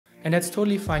And that's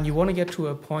totally fine. You want to get to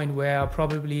a point where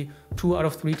probably 2 out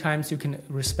of 3 times you can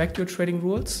respect your trading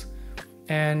rules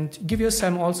and give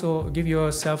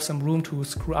yourself some room to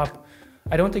screw up.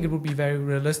 I don't think it would be very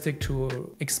realistic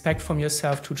to expect from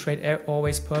yourself to trade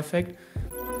always perfect.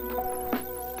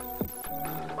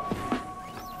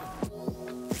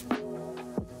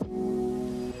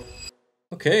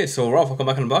 Okay, so Rolf, welcome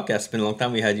back on the podcast. It's been a long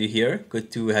time we had you here.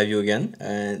 Good to have you again.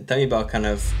 And tell me about kind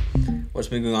of what's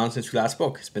been going on since we last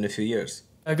spoke. It's been a few years.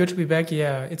 Good to be back,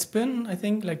 yeah. It's been, I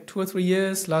think, like 2 or 3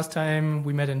 years. Last time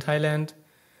we met in Thailand.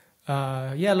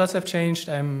 Lots have changed.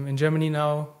 I'm in Germany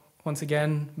now, once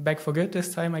again, back for good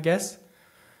this time, I guess.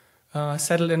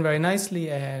 Settled in very nicely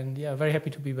and very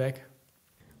happy to be back.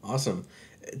 Awesome.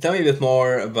 Tell me a bit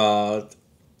more about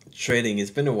trading. It's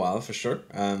been a while for sure.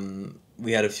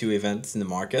 We had a few events in the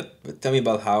market, but tell me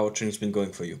about how trading's been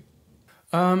going for you.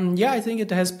 I think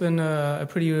it has been a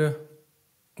pretty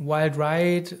wild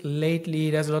ride.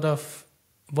 Lately, there's a lot of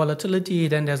volatility,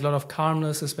 then there's a lot of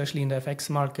calmness, especially in the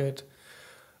FX market.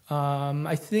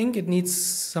 I think it needs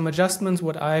some adjustments.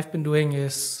 What I've been doing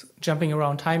is jumping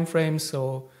around time frames.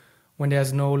 So when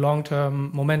there's no long-term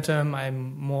momentum,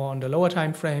 I'm more on the lower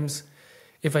time frames.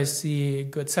 If I see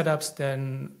good setups,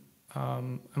 then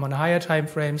I'm on a higher time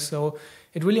frame. So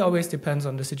it really always depends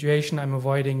on the situation. I'm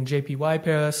avoiding JPY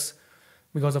pairs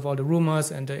because of all the rumors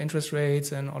and the interest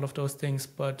rates and all of those things.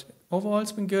 But overall,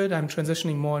 it's been good. I'm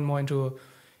transitioning more and more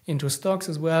into stocks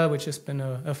as well, which has been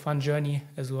a fun journey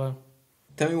as well.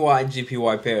 Tell me why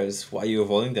JPY pairs, why are you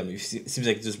avoiding them? It seems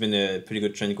like there's been a pretty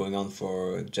good trend going on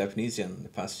for Japanese yen in the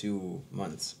past few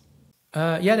months.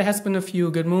 There has been a few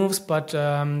good moves, but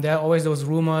there are always those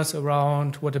rumors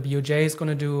around what the BOJ is going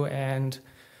to do. And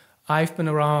I've been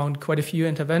around quite a few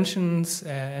interventions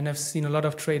and I've seen a lot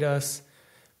of traders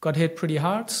got hit pretty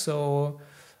hard. So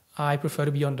I prefer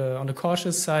to be on the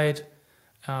cautious side,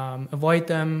 avoid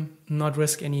them, not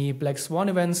risk any black swan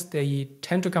events. They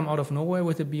tend to come out of nowhere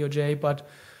with the BOJ, but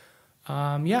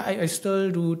I still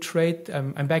do trade.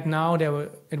 I'm back now.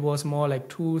 It was more like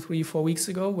 2, 3, 4 weeks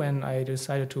ago when I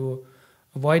decided to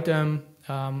avoid them.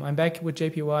 I'm back with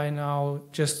JPY now,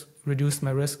 just reduced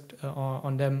my risk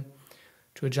on them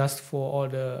to adjust for all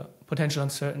the potential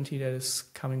uncertainty that is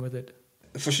coming with it.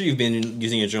 For sure, you've been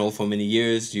using a journal for many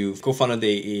years. You've co-founded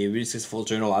a really successful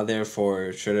journal out there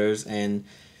for traders, and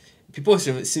people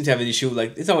seem to have an issue,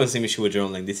 like it's always the same issue with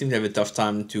journaling. They seem to have a tough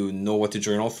time to know what to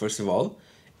journal, first of all,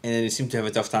 and then they seem to have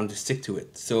a tough time to stick to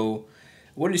it. So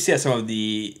what do you see as some of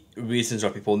the reasons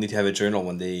why people need to have a journal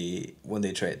when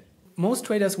they trade? Most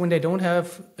traders, when they don't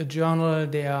have a journal,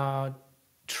 they are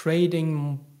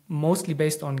trading mostly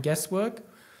based on guesswork.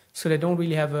 So they don't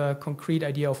really have a concrete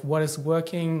idea of what is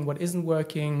working, what isn't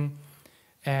working,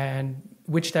 and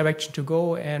which direction to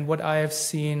go. And what I have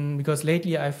seen, because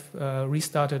lately I've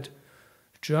restarted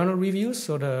journal reviews,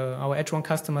 so our Edgewonk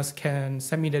customers can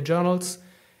send me their journals,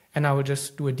 and I will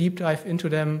just do a deep dive into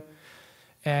them.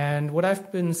 And what I've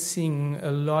been seeing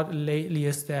a lot lately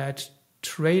is that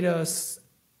traders,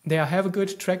 they have a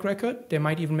good track record, they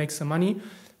might even make some money,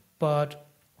 but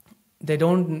they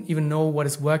don't even know what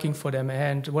is working for them.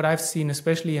 And what I've seen,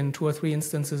 especially in 2 or 3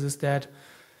 instances, is that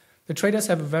the traders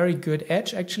have a very good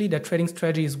edge, actually. Their trading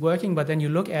strategy is working, but then you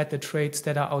look at the trades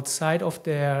that are outside of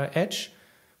their edge,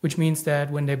 which means that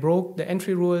when they broke the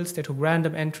entry rules, they took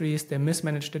random entries, they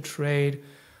mismanaged the trade,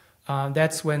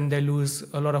 that's when they lose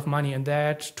a lot of money. And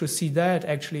to see that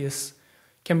actually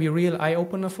can be a real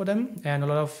eye-opener for them. And a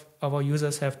lot of our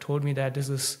users have told me that this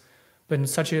has been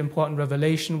such an important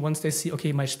revelation once they see,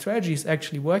 okay, my strategy is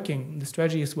actually working. The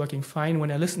strategy is working fine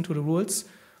when I listen to the rules.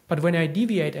 But when I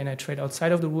deviate and I trade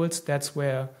outside of the rules, that's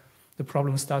where the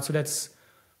problem starts. So that's,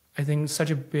 I think, such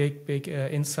a big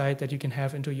insight that you can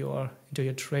have into your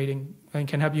trading and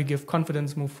can help you give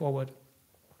confidence, move forward.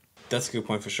 That's a good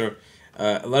point for sure.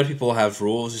 A lot of people have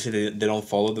rules. You say they don't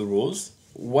follow the rules.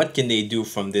 What can they do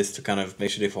from this to kind of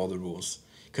make sure they follow the rules?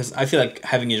 Because I feel like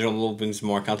having a journal brings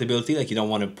more accountability. Like you don't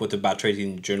want to put a bad trade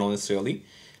in the journal necessarily.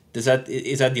 Is that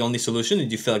the only solution? Or do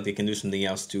you feel like they can do something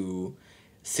else to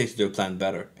stick to their plan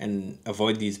better and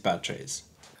avoid these bad trades?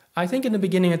 I think in the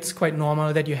beginning it's quite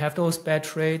normal that you have those bad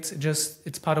trades.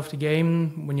 It's part of the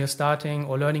game when you're starting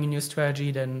or learning a new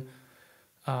strategy. Then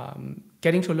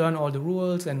getting to learn all the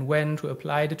rules and when to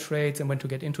apply the trades and when to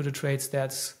get into the trades,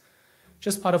 that's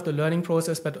just part of the learning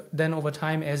process. But then over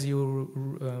time, as you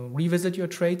revisit your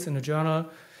trades in the journal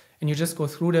and you just go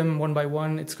through them one by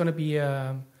one, it's going to be,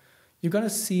 you're going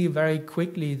to see very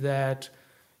quickly that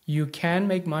you can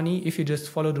make money if you just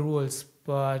follow the rules.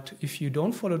 But if you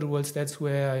don't follow the rules, that's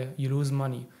where you lose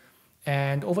money.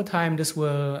 And over time, this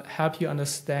will help you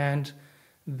understand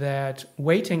that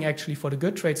waiting actually for the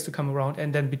good trades to come around,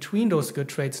 and then between those good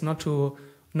trades not to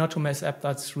mess up,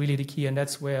 that's really the key. And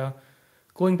that's where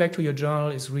going back to your journal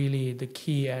is really the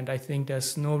key. And I think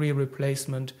there's no real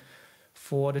replacement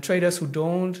for the traders who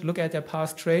don't look at their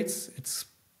past trades.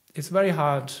 It's very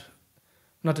hard,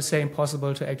 not to say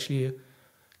impossible, to actually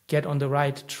get on the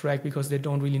right track because they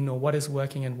don't really know what is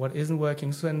working and what isn't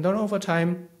working. So, and then over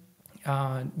time,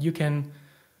 you can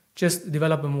just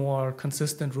develop a more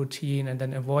consistent routine and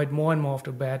then avoid more and more of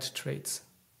the bad trades.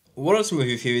 What are some of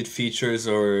your favorite features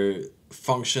or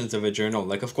functions of a journal?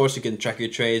 Like, of course, you can track your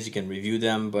trades, you can review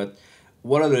them, but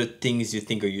what other things you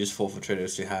think are useful for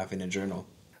traders to have in a journal?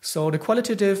 So the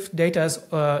qualitative data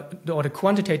or the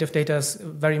quantitative data is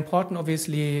very important.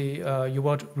 Obviously,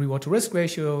 your reward to risk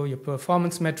ratio, your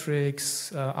performance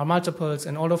metrics, our multiples,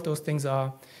 and all of those things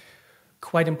are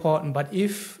quite important. But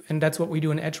and that's what we do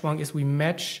in Edgewonk, is we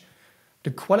match the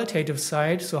qualitative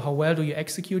side. So how well do you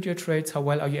execute your trades? How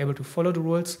well are you able to follow the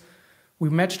rules?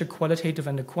 We match the qualitative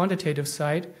and the quantitative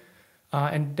side,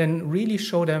 and then really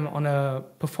show them on a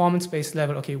performance-based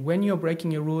level, okay, when you're breaking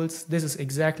your rules, this is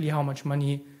exactly how much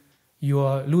money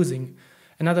you're losing.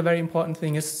 Another very important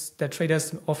thing is that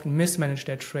traders often mismanage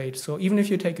their trade. So even if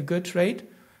you take a good trade,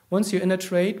 once you're in a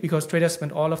trade, because traders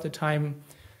spend all of the time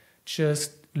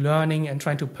just learning and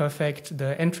trying to perfect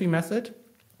the entry method,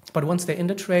 but once they're in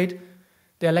the trade,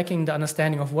 they're lacking the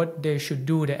understanding of what they should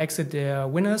do. They exit their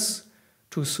winners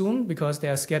too soon because they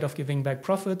are scared of giving back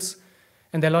profits,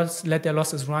 and they let their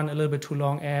losses run a little bit too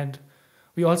long. And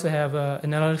we also have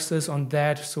analysis on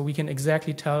that, so we can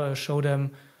exactly tell or show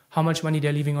them how much money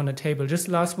they're leaving on the table. Just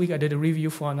last week, I did a review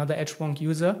for another Edgewonk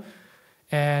user,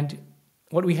 and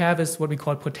what we have is what we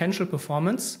call potential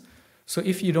performance. So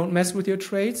if you don't mess with your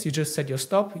trades, you just set your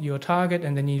stop, your target,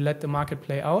 and then you let the market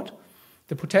play out.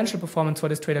 The potential performance for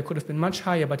this trader could have been much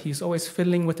higher, but he's always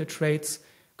fiddling with the trades,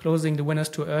 closing the winners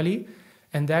too early.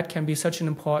 And that can be such an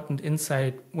important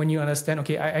insight when you understand,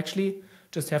 okay, I actually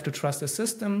just have to trust the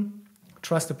system,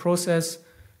 trust the process,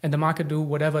 and the market do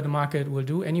whatever the market will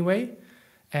do anyway.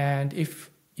 And if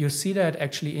you see that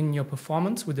actually in your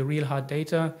performance with the real hard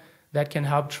data, that can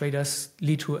help traders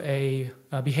lead to a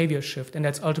behavior shift. And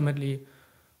that's ultimately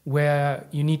where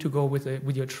you need to go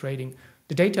with your trading.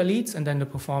 The data leads, and then the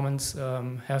performance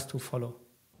has to follow.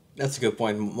 That's a good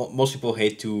point. Most people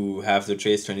hate to have their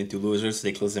trades turn into losers.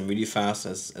 They close them really fast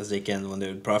as they can when they're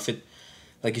in profit.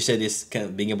 Like you said, is kind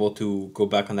of being able to go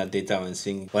back on that data and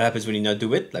seeing what happens when you not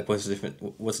do it. Like what's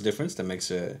the difference? That makes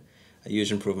a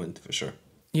huge improvement for sure.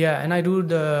 Yeah, and I do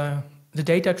the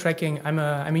data tracking. I'm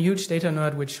a huge data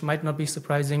nerd, which might not be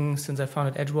surprising since I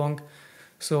founded Edgewonk.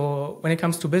 So when it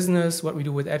comes to business, what we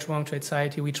do with Edgewonk Trade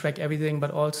Society, we track everything,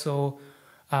 but also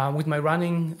with my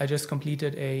running, I just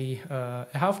completed a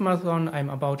half marathon. I'm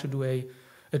about to do a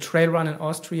trail run in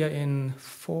Austria in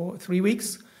 3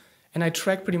 weeks. And I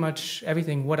track pretty much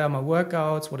everything. What are my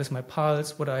workouts? What is my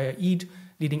pulse? What do I eat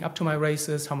leading up to my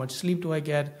races? How much sleep do I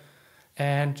get?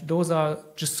 And those are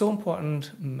just so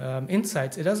important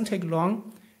insights. It doesn't take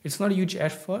long. It's not a huge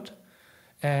effort.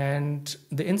 And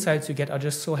the insights you get are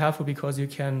just so helpful because you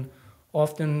can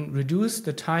often reduce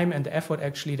the time and the effort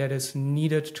actually that is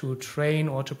needed to train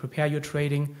or to prepare your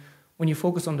trading when you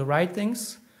focus on the right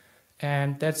things.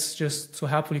 And that's just so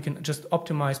helpful. You can just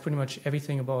optimize pretty much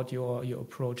everything about your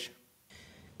approach.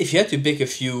 If you had to pick a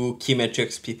few key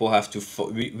metrics people have to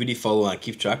really follow and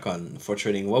keep track on for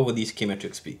trading, what would these key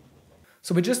metrics be?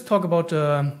 So we just talk about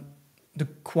the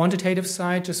quantitative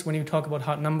side, just when you talk about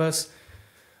hard numbers.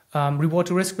 Reward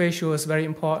to risk ratio is very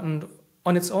important.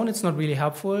 On its own, it's not really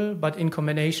helpful, but in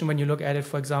combination, when you look at it,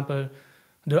 for example,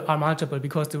 the R multiple,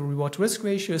 because the reward to risk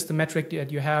ratio is the metric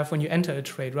that you have when you enter a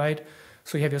trade, right?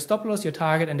 So you have your stop loss, your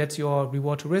target, and that's your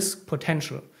reward to risk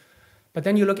potential. But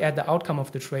then you look at the outcome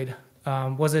of the trade.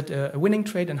 Was it a winning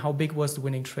trade, and how big was the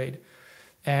winning trade?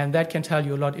 And that can tell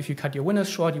you a lot. If you cut your winners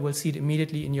short, you will see it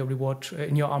immediately in your reward,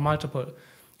 in your R multiple.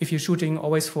 If you're shooting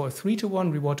always for a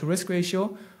 3-to-1 reward to risk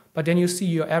ratio, but then you see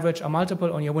your average R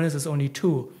multiple on your winners is only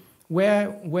 2.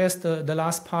 Where's the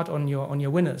last part on your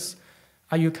winners?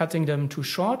 Are you cutting them too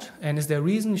short? And is there a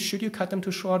reason? Should you cut them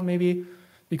too short maybe?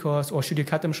 Or should you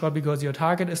cut them short because your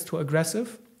target is too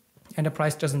aggressive and the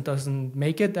price doesn't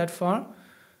make it that far?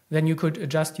 Then you could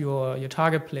adjust your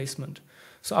target placement.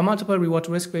 So our multiple reward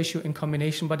to risk ratio in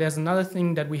combination, but there's another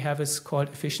thing that we have is called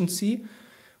efficiency,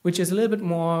 which is a little bit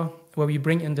more where we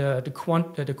bring in the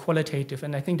qualitative.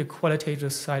 And I think the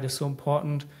qualitative side is so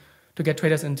important to get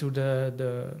traders into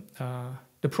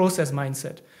the process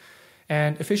mindset.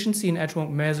 And efficiency in Edgewonk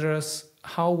measures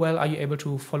how well are you able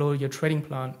to follow your trading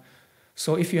plan.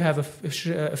 So if you have a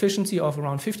efficiency of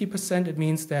around 50%, it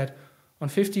means that on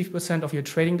 50% of your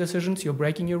trading decisions, you're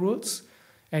breaking your rules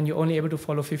and you're only able to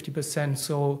follow 50%.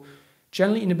 So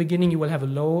generally in the beginning, you will have a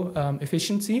low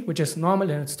efficiency, which is normal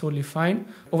and it's totally fine.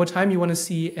 Over time, you want to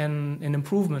see an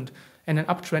improvement and an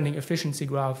uptrending efficiency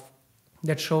graph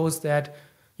that shows that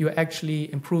you're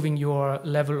actually improving your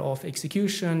level of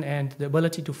execution and the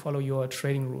ability to follow your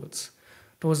trading rules.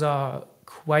 Those are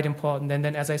quite important. And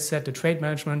then, as I said, the trade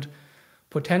management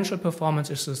potential performance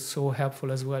is just so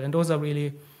helpful as well. And those are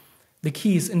really the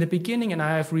keys. In the beginning, and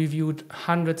I have reviewed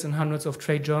hundreds and hundreds of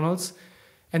trade journals,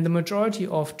 and the majority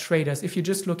of traders, if you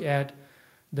just look at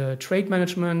the trade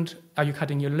management, are you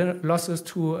cutting your losses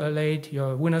too late,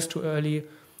 your winners too early,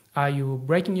 are you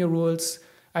breaking your rules?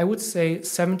 I would say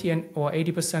 70 or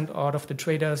 80% out of the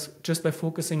traders, just by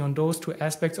focusing on those two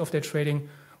aspects of their trading,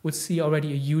 would see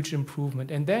already a huge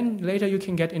improvement. And then later you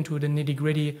can get into the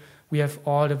nitty-gritty. We have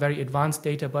all the very advanced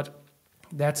data, but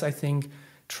that's, I think,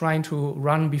 trying to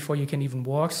run before you can even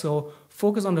walk. So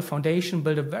focus on the foundation,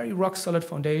 build a very rock-solid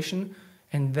foundation,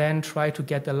 and then try to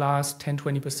get the last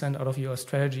 10-20% out of your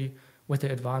strategy with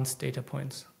the advanced data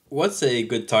points. What's a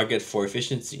good target for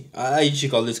efficiency? I usually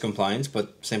call this compliance,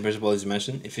 but same principle as you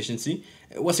mentioned, efficiency.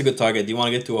 What's a good target? Do you want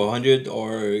to get to 100,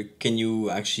 or can you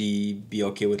actually be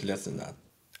okay with less than that?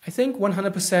 I think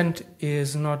 100%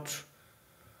 is not,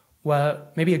 well,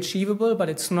 maybe achievable, but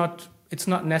it's not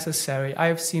necessary. I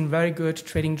have seen very good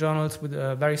trading journals with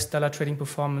a very stellar trading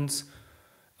performance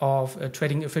of a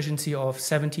trading efficiency of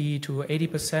 70 to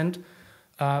 80%.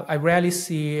 I rarely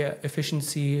see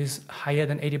efficiencies higher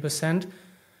than 80%.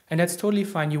 And that's totally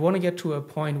fine. You want to get to a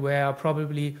point where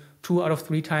probably 2 out of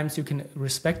 3 times you can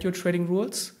respect your trading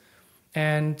rules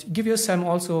and give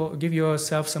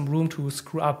yourself some room to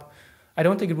screw up. I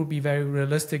don't think it would be very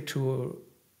realistic to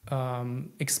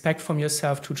expect from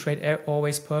yourself to trade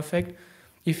always perfect.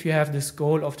 If you have this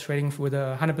goal of trading with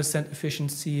 100%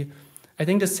 efficiency, I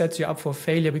think this sets you up for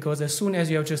failure, because as soon as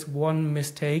you have just one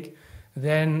mistake,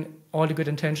 then all the good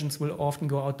intentions will often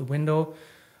go out the window.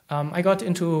 I got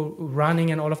into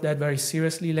running and all of that very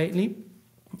seriously lately.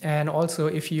 And also,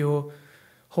 if you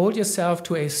hold yourself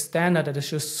to a standard that is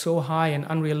just so high and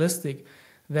unrealistic,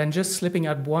 then just slipping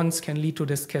at once can lead to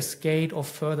this cascade of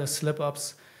further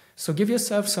slip-ups. So give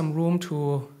yourself some room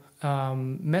to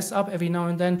mess up every now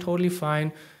and then, totally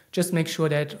fine. Just make sure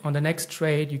that on the next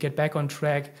trade you get back on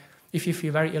track. If you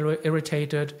feel very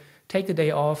irritated, take the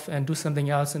day off and do something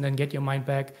else and then get your mind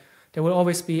back. There will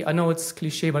always be, I know it's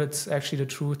cliche, but it's actually the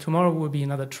truth. Tomorrow will be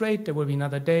another trade, there will be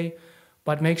another day,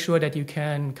 but make sure that you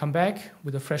can come back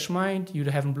with a fresh mind. You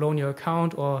haven't blown your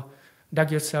account or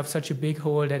dug yourself such a big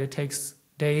hole that it takes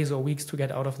days or weeks to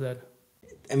get out of that.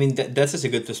 I mean, that's just a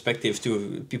good perspective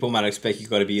too. People might expect you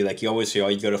got to be like, you always say, oh,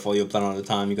 you got to follow your plan all the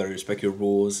time, you got to respect your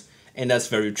rules. And that's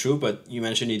very true, but you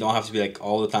mentioned you don't have to be like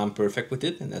all the time perfect with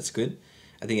it, and that's good.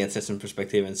 I think that sets some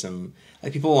perspective, and some,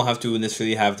 like, people won't have to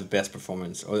necessarily have the best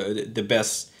performance or the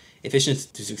best efficiency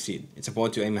to succeed. It's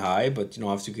important to aim high, but you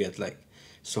don't have to get like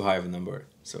so high of a number.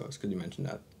 So it's good you mentioned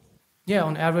that. Yeah,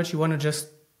 on average, you want to just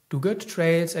do good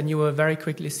trades, and you will very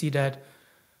quickly see that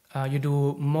you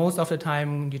do most of the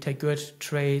time, you take good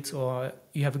trades, or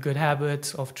you have a good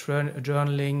habit of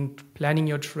journaling, planning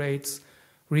your trades,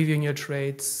 reviewing your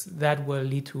trades. That will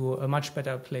lead to a much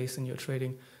better place in your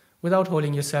trading, without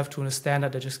holding yourself to a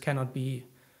standard that just cannot be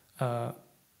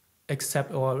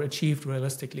accepted or achieved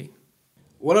realistically.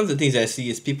 One of the things I see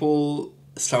is people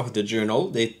start with the journal.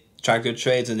 They track their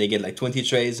trades and they get like 20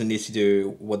 trades, and they see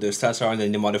what their stats are, and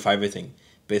then they modify everything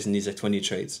based on these like 20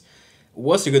 trades.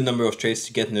 What's a good number of trades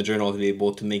to get in the journal to be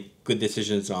able to make good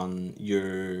decisions on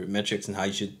your metrics and how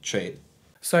you should trade?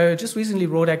 So I just recently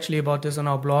wrote actually about this on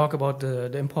our blog, about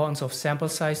the importance of sample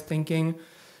size thinking.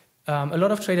 A lot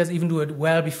of traders even do it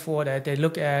well before that. They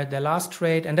look at their last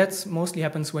trade, and that's mostly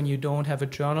happens when you don't have a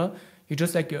journal. You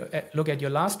just look at your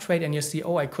last trade and you see,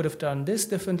 oh, I could have done this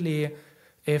differently.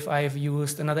 If I've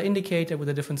used another indicator with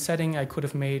a different setting, I could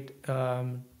have made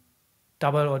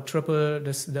double or triple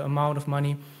the amount of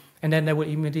money. And then they will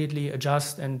immediately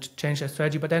adjust and change their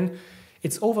strategy. But then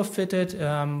it's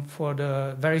overfitted for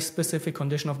the very specific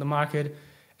condition of the market.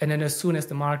 And then as soon as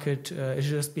the market is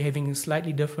just behaving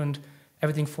slightly different,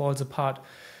 everything falls apart.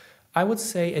 I would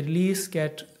say at least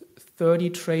get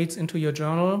 30 trades into your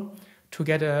journal to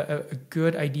get a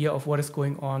good idea of what is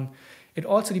going on. It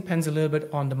also depends a little bit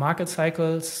on the market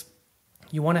cycles.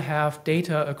 You want to have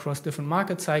data across different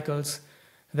market cycles.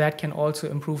 That can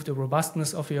also improve the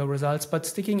robustness of your results. But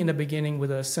sticking in the beginning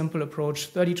with a simple approach,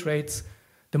 30 trades,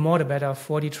 the more the better.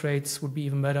 40 trades would be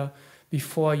even better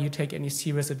before you take any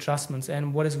serious adjustments.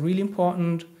 And what is really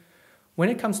important when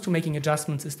it comes to making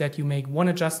adjustments is that you make one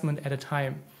adjustment at a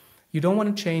time. You don't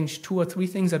want to change 2 or 3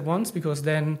 things at once, because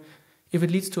then if it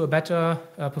leads to a better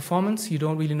performance, you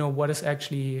don't really know what has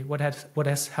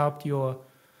helped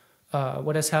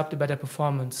a better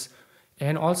performance.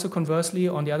 And also conversely,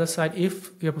 on the other side,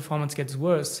 if your performance gets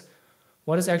worse,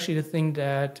 what is actually the thing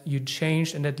that you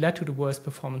changed and that led to the worst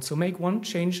performance? So make one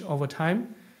change over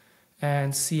time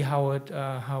and see how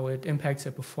it impacts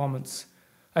your performance.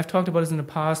 I've talked about this in the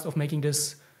past of making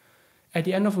this at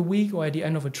the end of a week or at the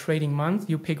end of a trading month.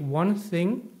 You pick one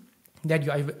thing that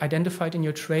you identified in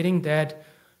your trading that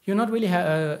you're not really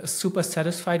super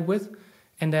satisfied with,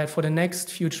 and that for the next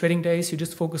few trading days, you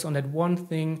just focus on that one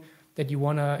thing that you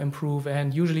want to improve.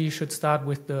 And usually you should start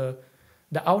with the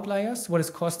outliers, what is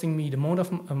costing me the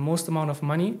most amount of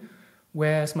money.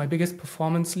 Where's my biggest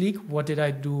performance leak? What did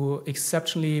I do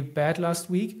exceptionally bad last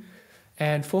week?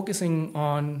 And focusing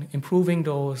on improving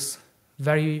those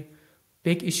very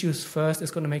big issues first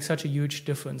is going to make such a huge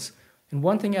difference. And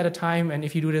one thing at a time, and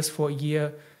if you do this for a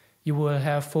year, you will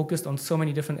have focused on so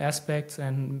many different aspects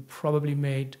and probably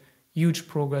made huge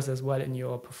progress as well in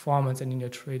your performance and in your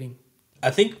trading.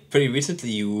 I think pretty recently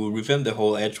you revamped the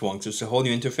whole Edgewonk. So it's a whole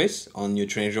new interface on your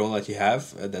trading journal that you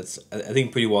have. That's, I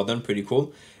think, pretty well done, pretty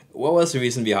cool. What was the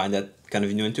reason behind that kind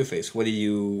of new interface? What do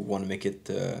you want to make it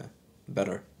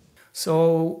better?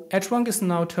 So Edgewonk is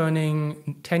now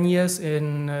turning 10 years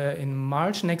in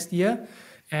March next year.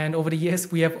 And over the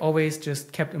years, we have always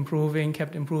just kept improving.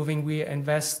 We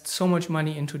invest so much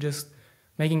money into just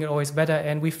making it always better.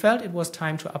 And we felt it was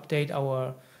time to update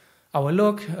our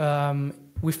look.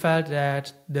 We felt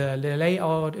that the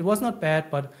layout, it was not bad,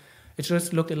 but it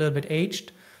just looked a little bit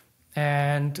aged.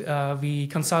 And we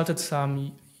consulted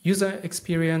some user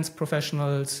experience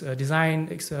professionals, design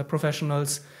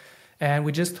professionals, and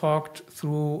we just talked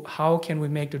through how can we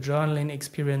make the journaling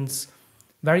experience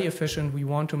very efficient. We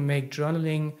want to make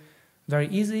journaling very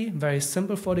easy, very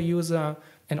simple for the user,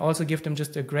 and also give them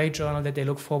just a great journal that they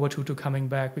look forward to coming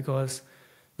back, because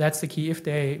that's the key. If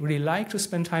they really like to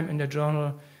spend time in their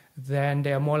journal, then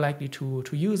they are more likely to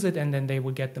use it, and then they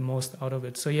will get the most out of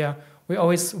it. So yeah, we're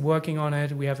always working on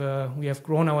it. We have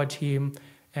grown our team,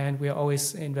 and we are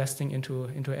always investing into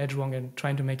Edgewonk and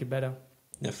trying to make it better.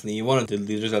 Definitely. You're one of the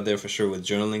leaders out there for sure with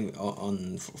journaling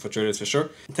for traders for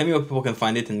sure. Tell me where people can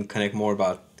find it and connect more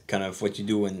about kind of what you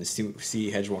do and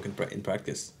see Edgewonk in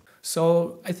practice.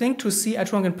 So I think to see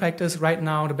Edgewonk in practice right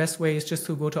now, the best way is just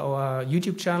to go to our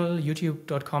YouTube channel,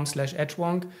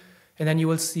 youtube.com/Edgewonk. And then you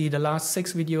will see the last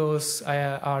 6 videos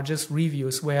are just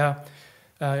reviews where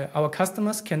our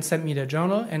customers can send me their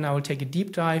journal, and I will take a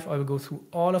deep dive. I will go through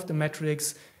all of the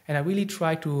metrics, and I really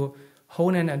try to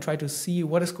hone in and try to see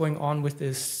what is going on with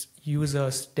this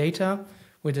user's data,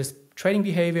 with his trading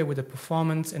behavior, with the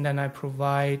performance, and then I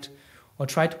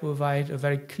try to provide a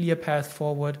very clear path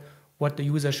forward, what the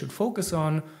user should focus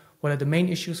on, what are the main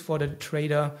issues for the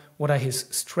trader, what are his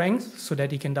strengths, so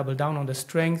that he can double down on the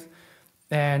strength.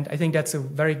 And I think that's a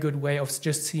very good way of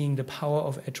just seeing the power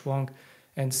of Edgewonk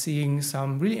and seeing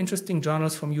some really interesting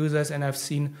journals from users. And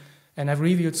I've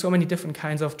reviewed so many different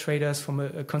kinds of traders, from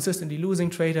a consistently losing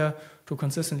trader to a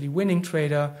consistently winning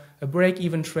trader, a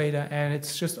break-even trader. And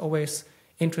it's just always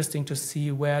interesting to see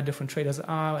where different traders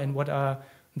are and what are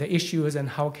the issues and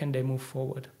how can they move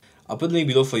forward. I'll put a link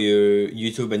below for your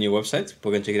YouTube and your website.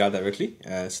 People can check it out directly.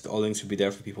 So all links will be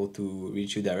there for people to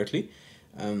reach you directly.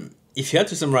 If you had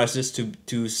to summarize this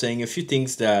to saying a few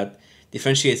things that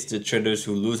differentiates the traders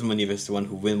who lose money versus the one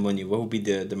who win money, what would be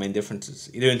the main differences?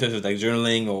 Either in terms of like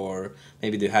journaling or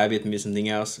maybe the habit, maybe something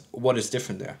else. What is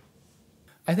different there?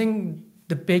 I think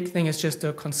the big thing is just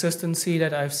the consistency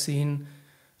that I've seen.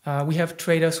 We have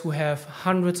traders who have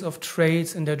hundreds of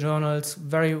trades in their journals,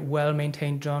 very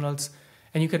well-maintained journals,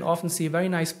 and you can often see a very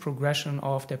nice progression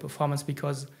of their performance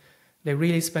because they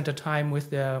really spent the time with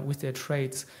their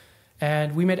trades.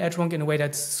 And we made Edgewonk in a way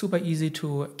that's super easy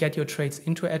to get your trades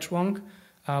into Edgewonk.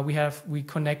 We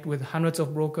connect with hundreds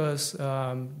of brokers,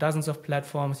 dozens of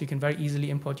platforms. You can very easily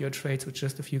import your trades with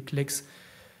just a few clicks.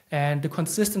 And the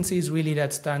consistency is really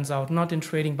that stands out, not in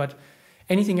trading, but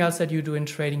anything else that you do in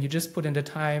trading. You just put in the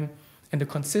time and the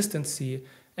consistency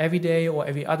every day or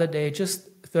every other day, just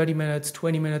 30 minutes,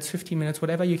 20 minutes, 15 minutes,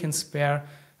 whatever you can spare,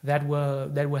 that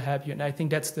will help you. And I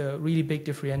think that's the really big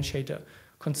differentiator.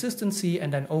 Consistency,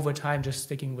 and then over time just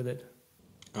sticking with it.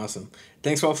 Awesome.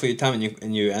 Thanks all for your time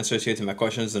and your answers here to my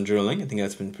questions on journaling. I think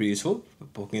that's been pretty useful.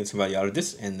 People can get some value out of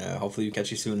this, and hopefully we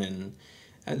catch you soon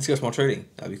and discuss more trading.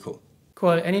 That'd be cool.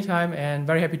 Cool. Anytime, and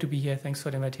very happy to be here. Thanks for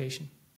the invitation.